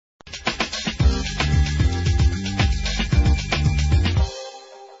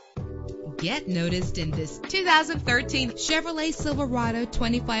Get noticed in this 2013 Chevrolet Silverado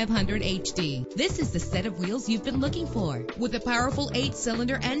 2500 HD. This is the set of wheels you've been looking for, with a powerful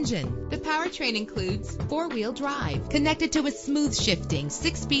 8-cylinder engine. The powertrain includes 4-wheel drive, connected to a smooth shifting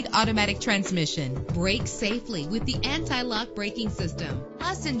 6-speed automatic transmission. Brake safely with the anti-lock braking system.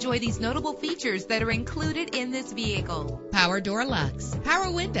 Plus, enjoy these notable features that are included in this vehicle: power door locks,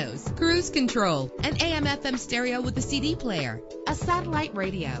 power windows, cruise control, an AM/FM stereo with a CD player, a satellite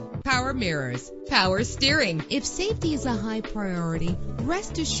radio, power mirrors, power steering. If safety is a high priority,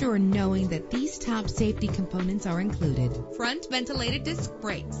 rest assured knowing that these top safety components are included: front ventilated disc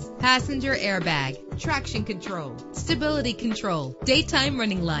brakes, passenger airbag, traction control, stability control, daytime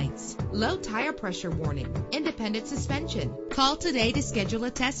running lights, low tire pressure warning, independent suspension. Call today to schedule a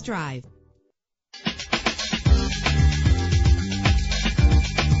test drive.